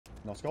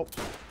No scope.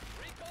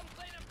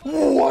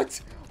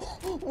 What?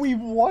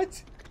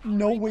 What?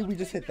 No way we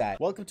just hit that.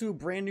 Welcome to a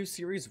brand new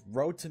series,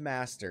 Road to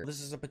Master.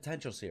 This is a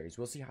potential series.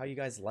 We'll see how you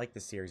guys like the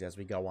series as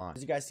we go on.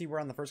 As you guys see,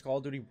 we're on the first Call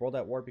of Duty World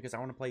at War because I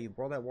want to play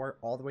World at War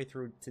all the way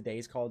through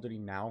today's Call of Duty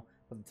now.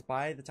 But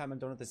by the time I'm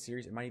done with the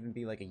series, it might even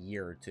be like a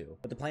year or two.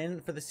 But the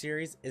plan for the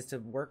series is to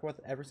work with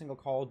every single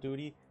Call of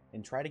Duty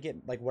and try to get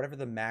like whatever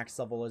the max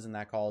level is in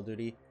that Call of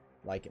Duty,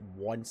 like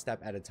one step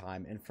at a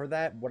time. And for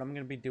that, what I'm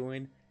going to be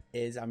doing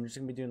is I'm just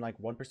going to be doing like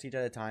one prestige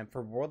at a time.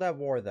 For World at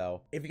War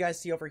though, if you guys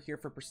see over here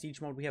for prestige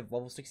mode, we have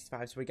level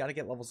 65, so we got to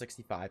get level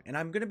 65. And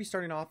I'm going to be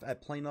starting off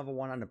at plain level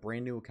 1 on a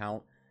brand new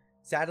account.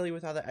 Sadly,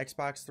 with how the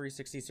Xbox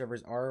 360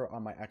 servers are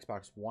on my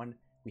Xbox One,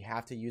 we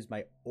have to use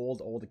my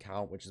old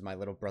account, which is my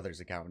little brother's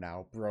account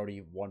now,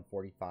 Brody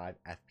 145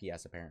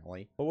 FPS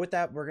apparently. But with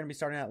that, we're going to be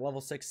starting at level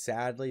 6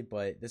 sadly,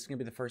 but this is going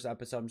to be the first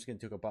episode. I'm just going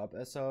to do a couple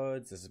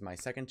episodes. This is my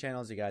second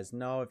channel, as you guys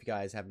know. If you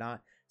guys have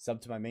not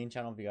subbed to my main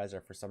channel, if you guys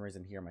are for some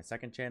reason here on my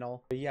second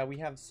channel. But yeah, we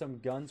have some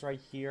guns right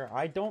here.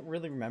 I don't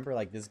really remember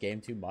like this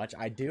game too much.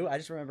 I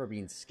just remember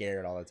being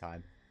scared all the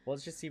time. Well,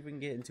 let's just see if we can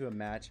get into a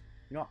match.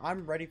 You know,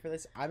 I'm ready for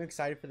this. I'm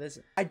excited for this.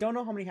 I don't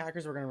know how many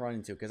hackers we're going to run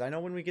into because I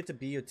know when we get to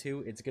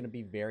BO2, it's going to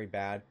be very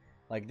bad.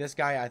 Like this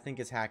guy, I think,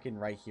 is hacking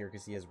right here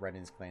because he has red in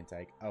his clan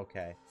tag.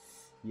 Okay.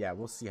 Yeah,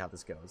 we'll see how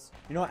this goes.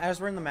 You know,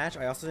 as we're in the match,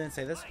 I also didn't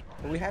say this,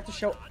 but we have to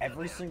show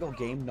every single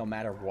game no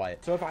matter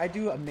what. So if I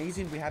do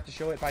amazing, we have to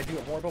show it. If I do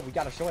it horrible, we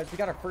got to show it. We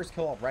got our first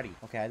kill already.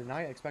 Okay, I did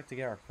not expect to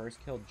get our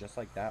first kill just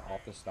like that off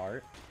the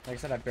start. Like I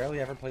said, I barely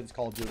ever played this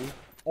Call of Duty.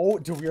 Oh,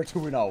 dude, we are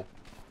 2-0.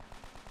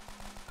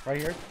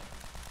 Right here.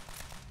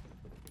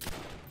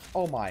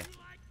 Oh my.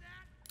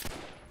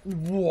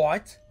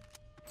 What?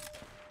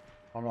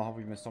 I don't know how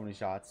we missed so many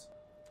shots.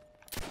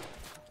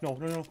 No.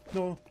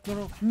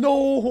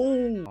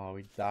 Oh,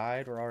 we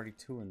died. We're already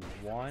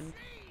 2-1.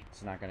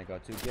 It's not going to go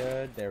too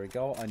good. There we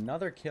go.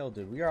 Another kill,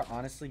 dude. We are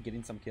honestly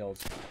getting some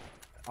kills.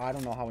 I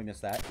don't know how we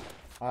missed that.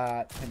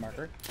 Hit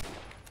marker.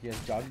 He has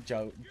Jug.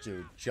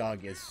 Dude,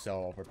 Jug is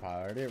so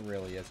overpowered. It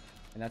really is.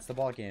 And that's the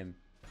ball game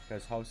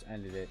because host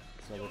ended it.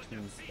 So which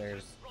means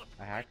there's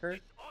a hacker.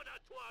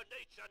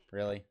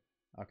 Really?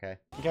 Okay.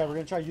 Okay, we're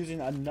gonna try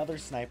using another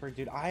sniper.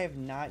 Dude, I have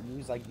not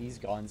used like these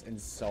guns in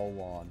so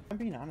long. I'm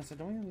being honest, I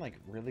don't even like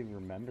really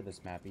remember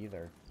this map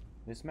either.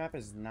 This map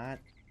is not,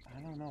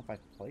 I don't know if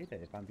I've played it,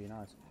 if I'm being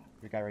honest.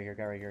 There's a guy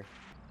right here.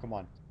 Come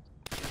on.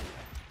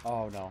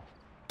 Oh no.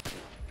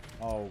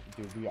 Oh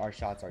dude, our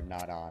shots are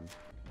not on.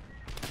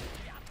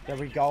 There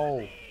we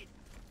go.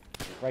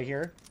 Right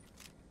here.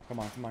 Come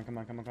on.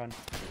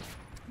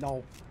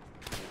 No.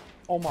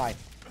 Oh my.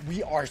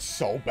 We are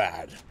so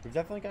bad. We've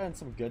definitely gotten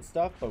some good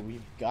stuff, but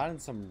we've gotten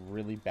some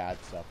really bad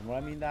stuff. And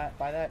what I mean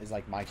by that is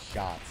like my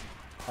shots.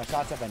 My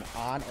shots have been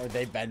on or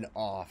they've been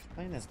off.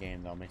 Playing this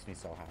game though makes me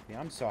so happy.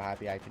 I'm so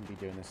happy I can be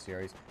doing this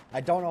series.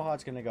 I don't know how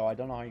it's gonna go. I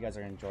don't know how you guys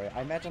are gonna enjoy it.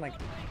 I imagine like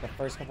the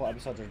first couple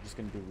episodes are just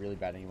gonna do really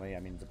bad anyway.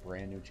 I mean, it's a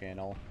brand new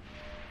channel.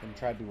 I'm gonna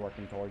try to be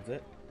working towards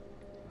it.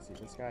 Let's see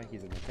this guy.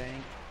 He's in the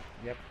tank.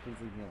 Yep, please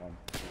leave me alone.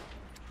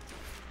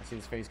 I see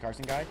this FaZe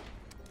Carson guy.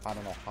 I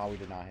don't know how we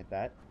did not hit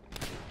that.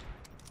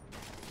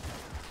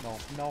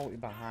 No,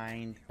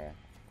 behind. Okay.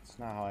 It's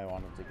not how I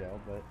wanted to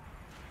go, but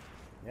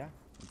yeah,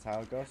 that's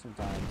how it goes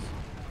sometimes.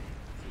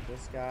 See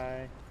this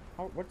guy.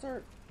 Oh, what's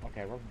our...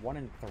 Okay, we're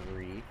 1-3.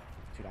 Dude,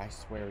 I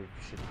swear we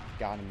should have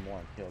gotten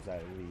more kills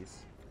at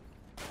least.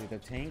 Dude,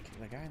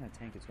 the guy in the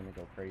tank is gonna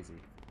go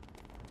crazy.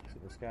 See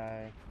this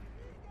guy.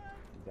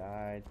 He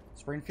died.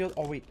 Springfield.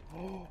 Oh, wait.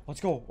 Oh, let's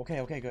go.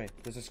 Okay, good.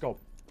 There's a scope.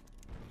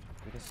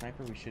 With a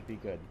sniper, we should be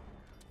good.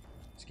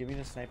 Just give me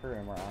the sniper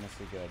and we're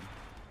honestly good.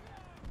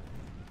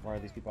 Where are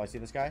these people? I see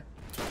this guy.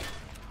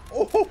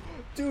 Oh,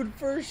 dude,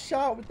 first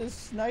shot with this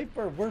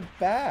sniper. We're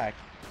back.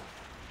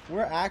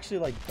 We're actually,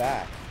 like,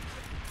 back.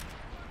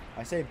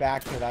 I say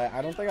back because I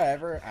don't think I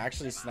ever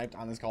actually sniped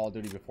on this Call of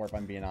Duty before, if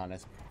I'm being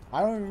honest. I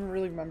don't even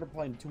really remember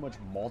playing too much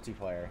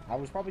multiplayer. I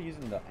was probably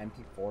using the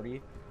MP40,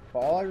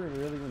 but all I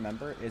really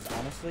remember is,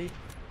 honestly,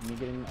 me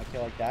getting a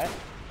kill like that.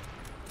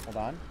 Hold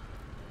on.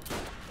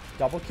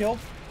 Double kill.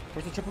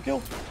 Where's the triple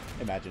kill?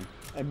 Imagine.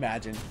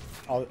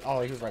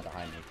 Oh, he was right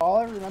behind me. All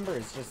I remember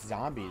is just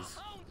zombies.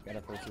 Got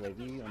our first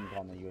UAV. I'm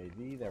calling the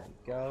UAV. There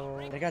we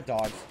go. They got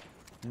dogs.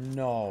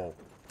 No.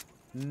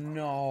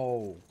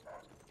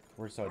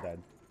 We're so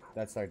dead.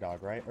 That's their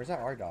dog, right? Or is that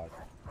our dog?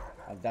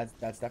 That's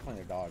definitely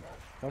their dog.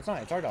 No, it's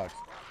not. It's our dogs.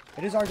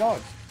 It is our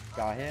dogs.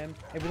 Got him.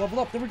 Hey, we leveled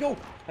up. There we go.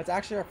 That's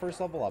actually our first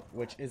level up,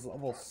 which is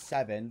level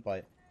 7,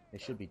 but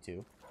it should be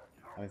 2.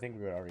 I think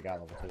we already got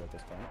level 2 at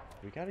this point.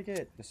 We gotta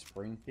get the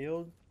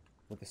Springfield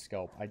with the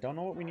scope. I don't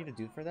know what we need to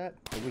do for that,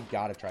 but we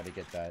gotta try to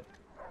get that.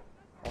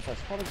 Also, I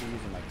should probably be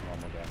using like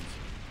normal guns.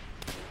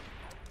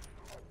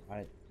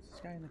 Alright, is this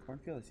guy in the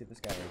cornfield? I see this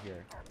guy right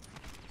here.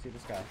 See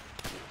this guy.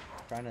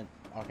 Trying to...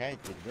 Okay,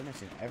 dude, we're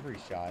missing every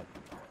shot.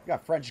 We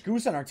got French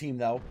Goose on our team,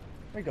 though.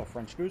 There you go,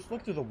 French Goose.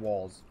 Look through the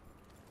walls.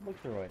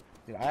 Look through it.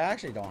 Dude, I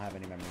actually don't have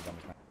any memories on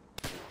this map.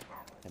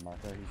 Hit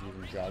marker, he's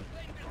using Jug.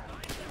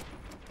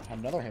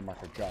 Another hit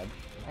marker, Jug.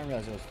 I didn't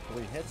realize it was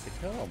 3 hits to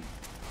kill him.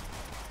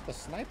 the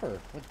sniper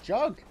with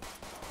Jug.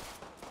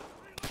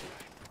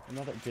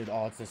 Another dude.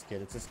 Oh, it's this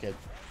kid. It's this kid.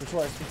 Which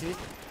one? SPT?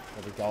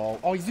 There we go.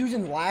 Oh, he's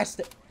using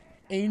last.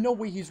 Ain't no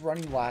way he's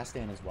running last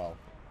stand as well.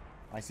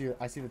 I see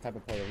the type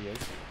of player he is.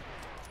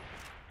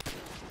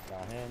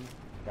 Got him.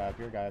 Guy up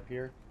here. Guy up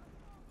here.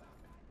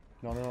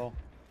 No, no, no.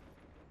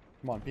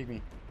 Come on, peek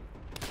me.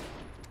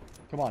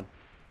 Come on.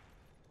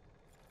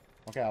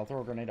 Okay, I'll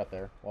throw a grenade up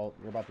there. Well,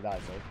 you're about to die,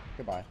 so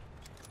goodbye.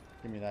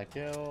 Give me that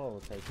kill. We'll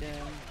take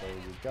him. There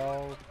you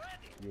go.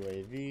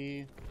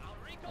 UAV.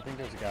 I think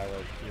there's a guy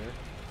right here.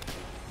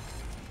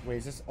 Wait,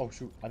 is this? Oh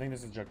shoot! I think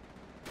this is Jug.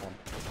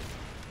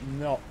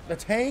 No, the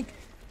tank,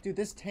 dude.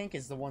 This tank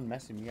is the one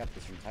messing me up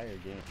this entire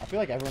game. I feel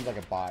like everyone's like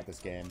a bot this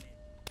game.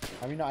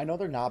 I mean, I know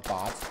they're not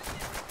bots,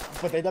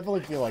 but they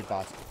definitely feel like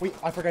bots. Wait,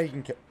 I forgot you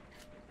can kill.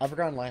 I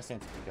forgot in last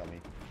chance you can kill me.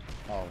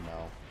 Oh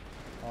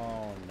no.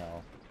 Oh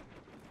no.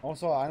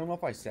 Also, I don't know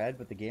if I said,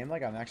 but the game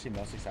like I'm actually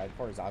most excited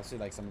for is obviously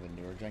like some of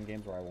the newer gen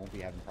games where I won't be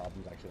having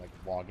problems actually like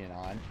logging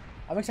on.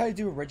 I'm excited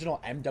to do original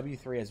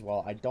MW3 as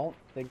well. I don't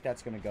think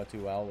that's gonna go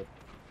too well with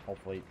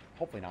hopefully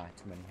not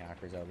too many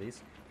hackers at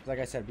least. Because like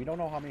I said, we don't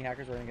know how many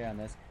hackers we're gonna get on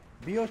this.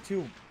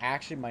 BO2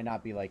 actually might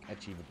not be like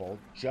achievable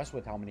just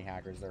with how many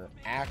hackers there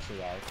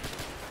actually are.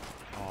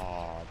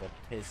 Ah,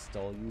 the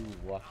pistol, you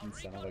lucky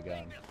son of a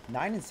gun.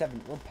 9 and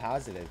 7, we're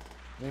positive.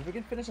 I mean, if we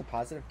can finish a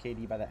positive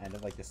KD by the end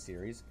of like the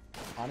series,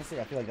 honestly,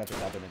 I feel like that's a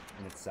dub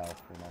in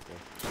itself.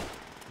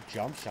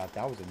 Jump shot,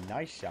 that was a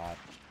nice shot.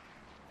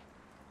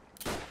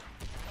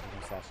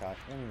 What's that shot?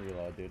 Let me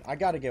reload, dude. I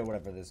gotta get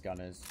whatever this gun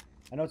is.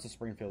 I know it's a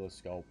Springfield with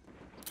scope.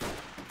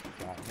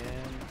 Got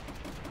him.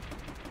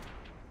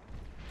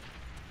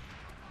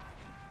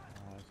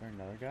 Is there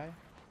another guy?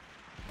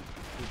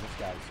 Dude, this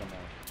guy is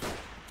somewhere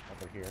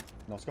over here.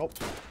 No scope.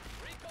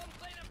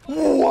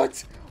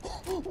 What?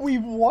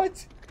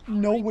 What?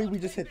 No way we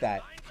just hit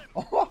that.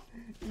 Oh,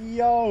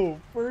 yo,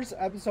 first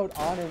episode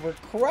on and we're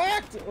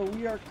cracked. Oh,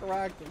 we are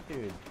cracked,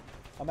 dude.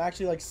 I'm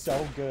actually like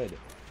so good.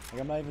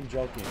 Like I'm not even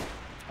joking.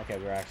 Okay,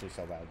 we're actually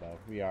so bad though.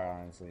 We are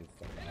honestly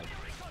so bad.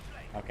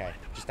 Okay,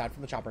 just died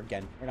from the chopper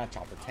again. Or not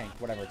chopper, tank,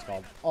 whatever it's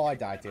called. Oh, I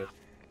died too.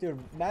 Dude,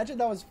 imagine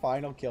that was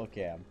final kill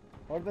cam.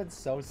 That would have been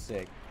so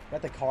sick.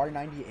 Got the car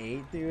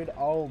 98, dude.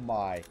 Oh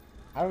my.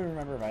 I don't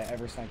remember if I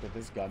ever sniped with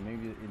this gun.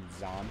 Maybe in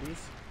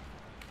zombies.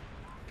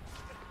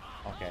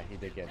 Okay, he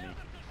did get me.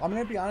 I'm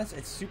gonna be honest,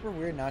 it's super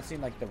weird not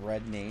seeing like the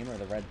red name or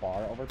the red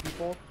bar over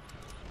people.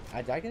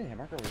 Did I get a hit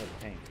marker or was that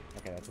a tank?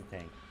 Okay, that's a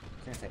tank.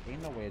 I was gonna say,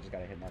 ain't no way I just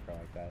got a hit marker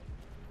like that.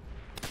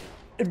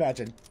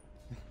 Imagine.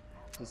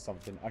 Just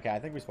something. Okay, I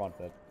think we spawned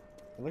fifth.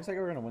 It looks like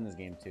we're gonna win this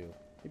game too.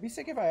 It'd be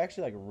sick if I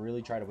actually like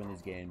really try to win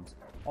these games.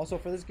 Also,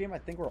 for this game, I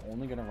think we're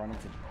only gonna run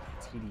into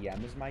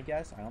TDM is my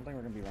guess. I don't think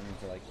we're gonna be running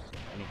into like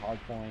any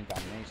hardpoint,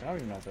 domination. I don't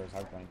even know if there's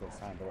hardpoint this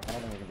time, but I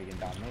don't think we're gonna be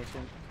getting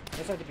domination.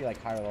 Just have to be like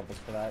higher levels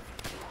for that.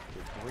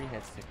 Dude, 3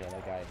 hits to kill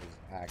that guy is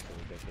actually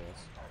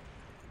ridiculous.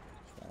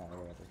 Just run all the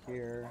way over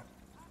here.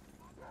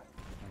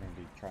 I'm gonna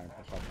be trying to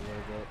push up a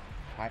little bit.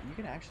 You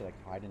can actually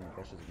like hide in the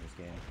bushes in this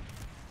game.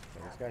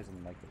 So this guy's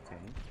in like the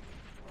tank.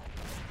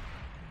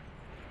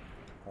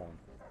 Hold on.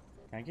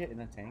 Can I get in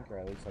the tank or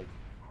at least like...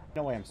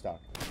 No way I'm stuck.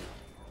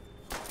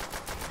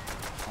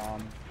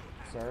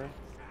 Sir?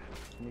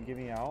 Can you get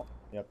me out?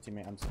 Yep,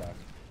 teammate, I'm stuck.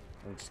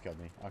 They just killed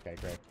me. Okay,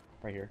 great.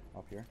 Right here.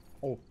 Up here.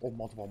 Oh,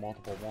 multiple.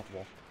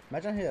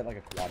 Imagine I hit like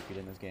a quad feed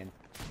in this game.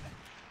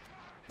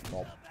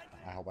 Well,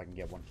 I hope I can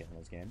get one kill in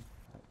this game.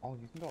 Oh,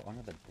 you can go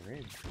under the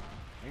bridge.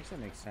 I guess that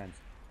makes sense.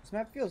 This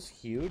map feels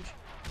huge,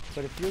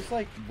 but it feels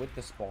like with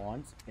the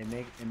spawns, it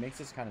makes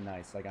this kind of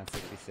nice, like on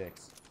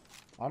 66.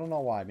 I don't know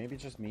why. Maybe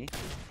it's just me.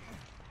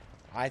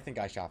 I think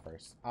I shot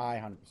first. I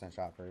 100%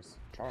 shot first.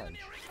 Charge.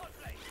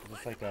 Is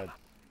this like a...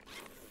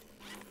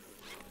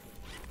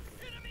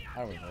 I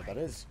don't even know what that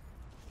is.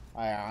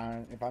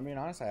 If I'm being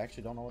honest, I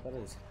actually don't know what that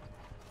is.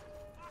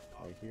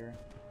 Right here.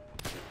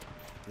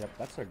 Yep,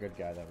 that's a good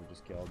guy that we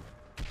just killed.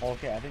 Oh,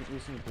 okay, I think we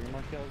see 3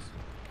 more kills.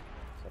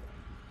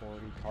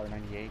 40, car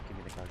 98. Give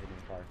me the car, give me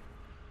the car.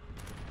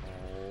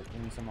 Oh,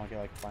 maybe somehow get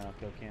like final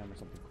kill cam or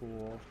something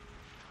cool.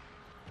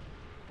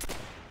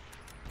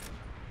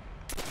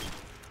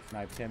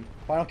 Sniped him.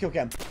 Final kill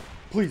cam.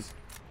 Please.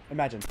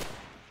 Imagine.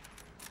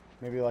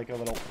 Maybe like a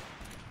little...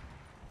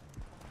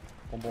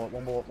 One bullet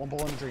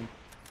in the dream.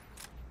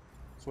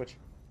 Switch.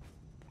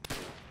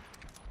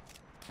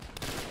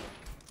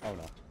 Oh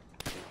no.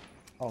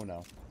 Oh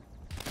no.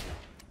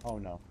 Oh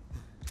no.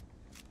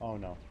 Oh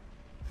no.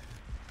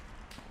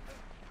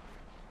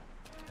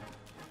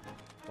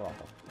 We're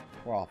awful.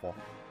 We're awful.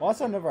 Well, that's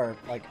the end of our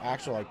like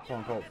actual like quote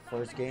unquote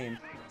first game.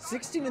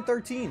 16 and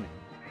 13.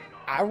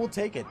 I will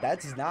take it.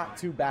 That's not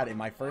too bad in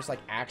my first like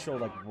actual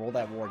like World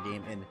at War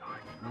game in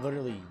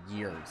literally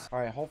years. All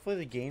right, hopefully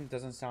the game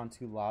doesn't sound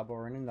too loud, but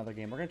we're in another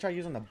game. We're gonna try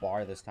using the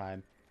bar this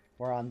time.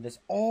 We're on this.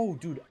 Oh,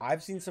 dude,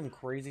 I've seen some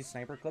crazy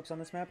sniper clips on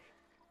this map.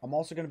 I'm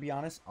also gonna be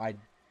honest. I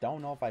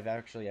don't know if I've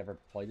actually ever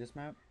played this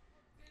map.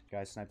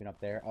 Guys sniping up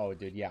there. Oh,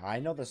 dude, yeah, I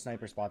know the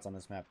sniper spots on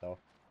this map though.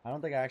 I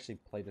don't think I actually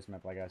played this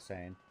map like I was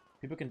saying.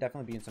 People can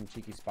definitely be in some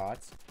cheeky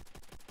spots.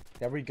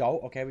 There we go.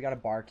 Okay, we got a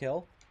bar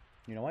kill.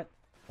 You know what?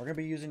 We're going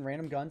to be using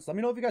random guns. Let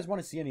me know if you guys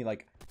want to see any,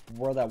 like,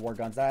 World at War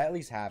guns that I at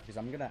least have. Because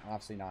I'm going to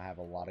obviously not have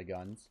a lot of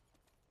guns.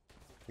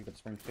 Picked up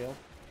Springfield.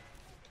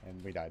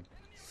 And we died.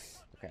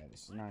 Okay,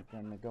 this is not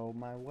going to go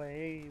my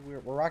way. We're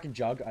rocking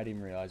Jug. I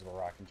didn't realize we're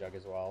rocking Jug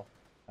as well.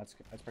 That's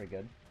pretty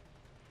good.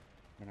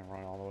 I'm going to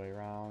run all the way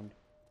around.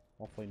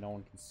 Hopefully no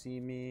one can see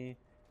me.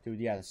 Dude,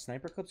 yeah, the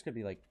sniper clips could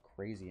be, like,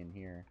 crazy in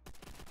here.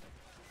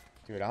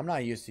 Dude, I'm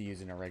not used to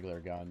using a regular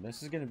gun.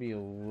 This is going to be a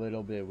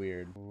little bit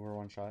weird. We're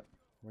one shot.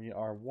 We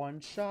are one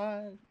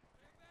shot.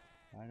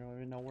 I don't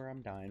even know where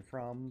I'm dying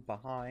from.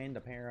 Behind,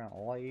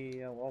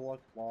 apparently. It will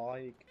look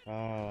like.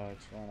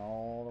 Let's run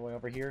all the way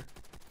over here.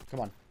 Come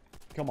on.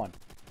 Come on.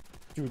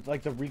 Dude,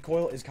 like, the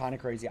recoil is kind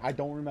of crazy. I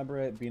don't remember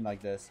it being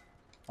like this.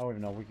 I don't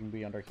even know. We can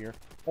be under here.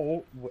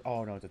 Oh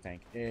no, it's a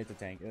tank. It's a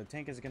tank. The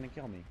tank is going to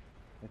kill me.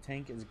 The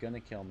tank is going to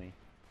kill me.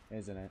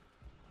 Isn't it?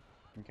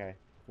 Okay.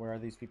 Where are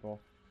these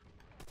people?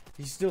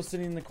 He's still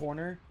sitting in the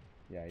corner?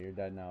 Yeah, you're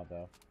dead now,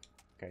 though.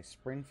 Okay,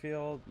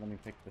 Springfield. Let me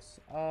pick this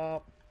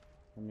up.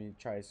 Let me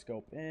try to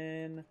scope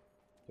in.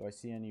 Do I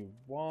see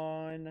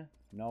anyone?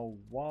 No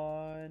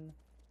one.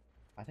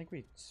 I think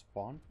we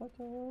spawn flipped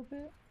a little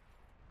bit.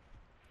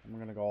 I'm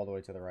going to go all the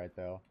way to the right,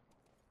 though.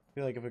 I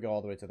feel like if we go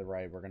all the way to the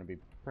right, we're going to be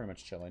pretty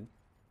much chilling.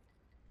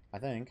 I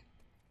think.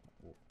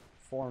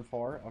 4 and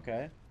 4.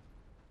 Okay.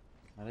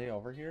 Are they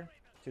over here?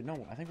 Dude,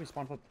 no. I think we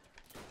spawn flipped.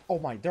 Oh,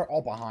 my. They're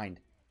all behind.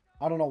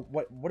 I don't know.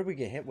 What did we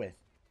get hit with?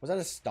 Was that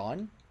a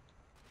stun?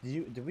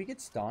 Did we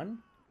get stunned?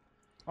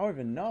 I don't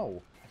even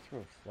know. I threw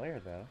a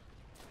flare, though.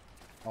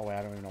 Oh, wait.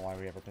 I don't even know why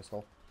we have a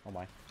pistol. Oh,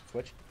 my.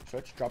 Switch.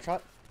 Switch. Drop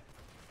shot.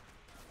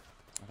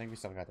 I think we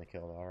still got the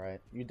kill, though, right?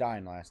 You died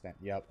in last stand.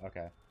 Yep. Okay.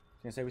 I was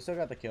going to say, we still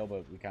got the kill,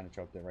 but we kind of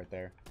choked it right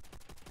there.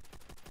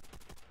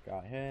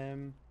 Got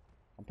him.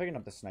 I'm picking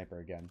up the sniper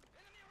again.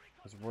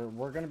 Because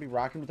we're going to be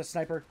rocking with the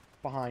sniper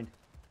behind.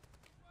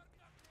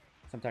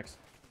 Some text.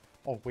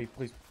 Oh, wait,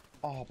 please.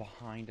 Oh,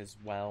 behind as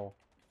well.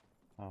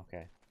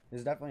 Okay. This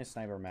is definitely a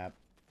sniper map.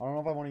 I don't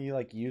know if I want to,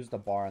 like, use the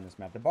bar on this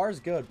map. The bar is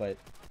good, but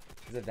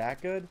is it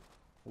that good?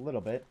 A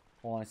little bit.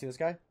 Hold on, I see this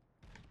guy.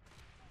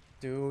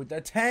 Dude,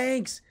 the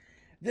tanks!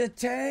 The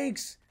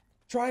tanks!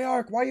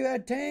 Triarch, why you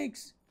had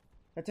tanks?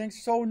 That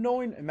tank's so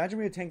annoying. Imagine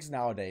we had tanks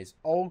nowadays.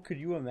 Oh, could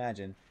you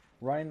imagine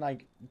running,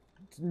 like,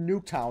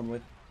 Nuketown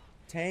with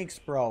tanks,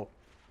 bro?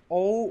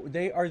 Oh,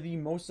 they are the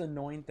most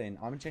annoying thing.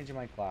 I'm changing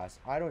my class.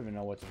 I don't even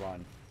know what to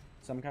run.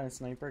 Some kind of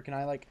sniper. Can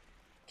I, like,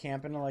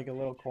 camp in, like, a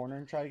little corner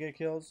and try to get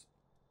kills?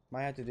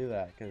 Might have to do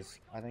that, because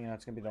I think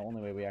that's going to be the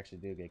only way we actually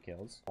do get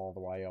kills. All the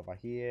way over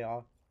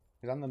here.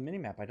 Because on the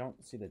minimap, I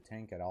don't see the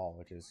tank at all,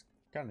 which is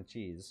kind of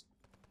cheese.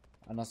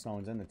 Unless no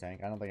one's in the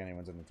tank. I don't think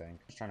anyone's in the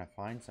tank. Just trying to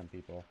find some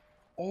people.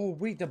 Oh,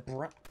 wait, the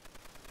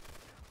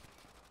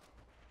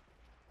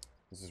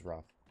This is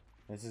rough.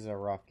 This is a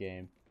rough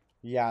game.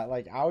 Yeah,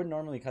 like, I would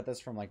normally cut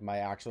this from, like, my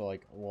actual,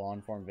 like,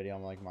 long-form video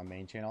on, like, my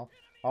main channel.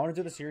 I want to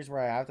do the series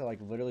where I have to, like,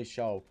 literally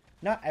show,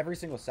 not every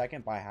single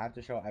second, but I have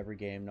to show every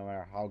game, no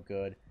matter how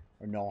good,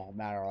 or no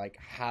matter, like,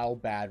 how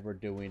bad we're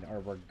doing, or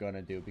we're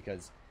gonna do,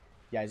 because,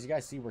 yeah, as you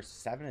guys see, we're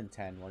 7 and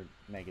 10, we're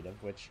negative,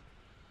 which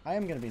I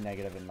am gonna be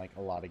negative in, like,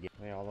 a lot of games.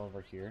 Are they all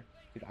over here?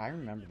 Dude, I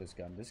remember this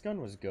gun. This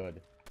gun was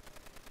good.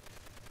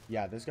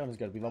 Yeah, this gun is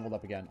good. We leveled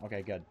up again.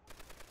 Okay, good.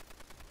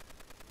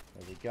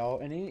 There we go.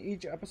 And in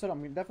each episode,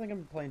 I'm definitely going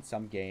to be playing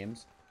some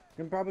games. I'm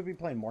going to probably be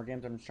playing more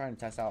games. I'm just trying to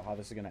test out how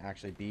this is going to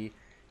actually be.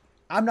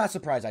 I'm not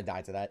surprised I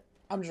died to that.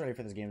 I'm just ready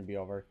for this game to be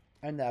over.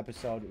 End the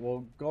episode.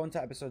 We'll go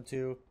into episode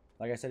 2.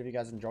 Like I said, if you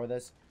guys enjoy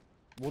this,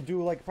 we'll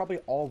do, like, probably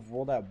all of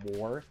World at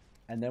War.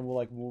 And then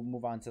we'll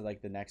move on to,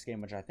 like, the next game,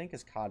 which I think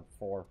is COD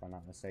 4, if I'm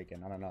not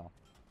mistaken. I don't know.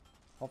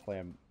 Hopefully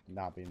I'm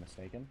not being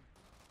mistaken.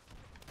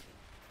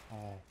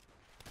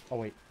 Oh,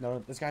 wait.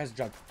 No, this guy has a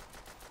jug.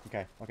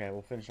 Okay,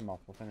 we'll finish him off.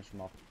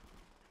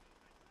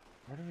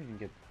 Where do we even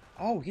get...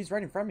 Oh, he's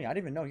right in front of me. I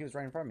didn't even know he was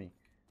right in front of me.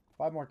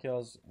 5 more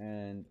kills,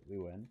 and we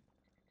win.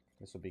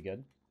 This will be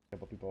good. A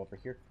couple people over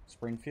here.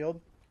 Springfield,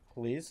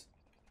 please.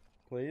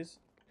 Please.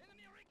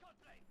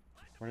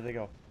 Where do they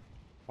go?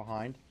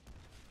 Behind.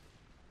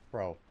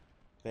 Bro,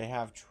 they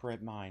have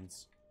trip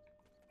mines.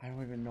 I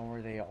don't even know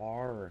where they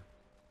are.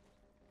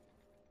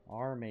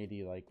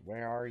 Matey, like,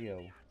 where are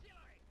you?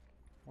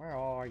 Where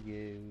are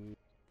you?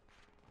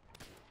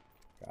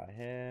 Got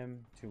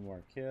him. 2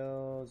 more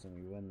kills, and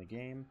we win the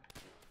game.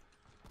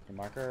 The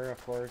marker,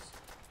 of course.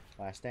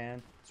 Last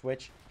stand.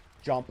 Switch.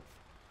 Jump.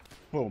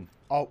 Boom.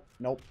 Oh,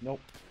 nope.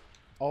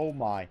 Oh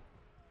my.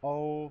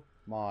 Oh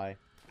my.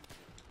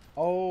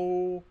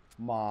 Oh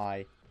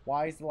my.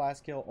 Why is the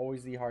last kill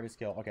always the hardest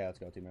kill? Okay, let's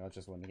go, teammate. Let's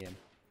just win the game.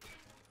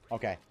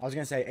 Okay, I was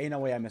gonna say, ain't no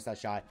way I missed that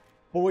shot.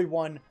 But we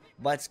won.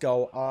 Let's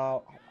go.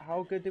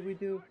 How good did we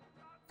do?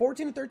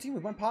 14 and 13. We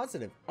went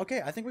positive.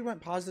 Okay, I think we went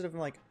positive in,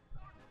 like,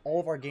 all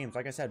of our games.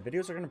 Like I said,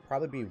 videos are going to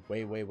probably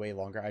be way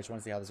longer. I just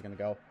want to see how this is going to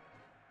go.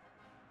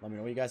 Let me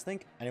know what you guys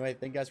think. Anyway,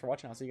 thank you guys for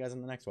watching. I'll see you guys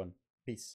in the next one. Peace.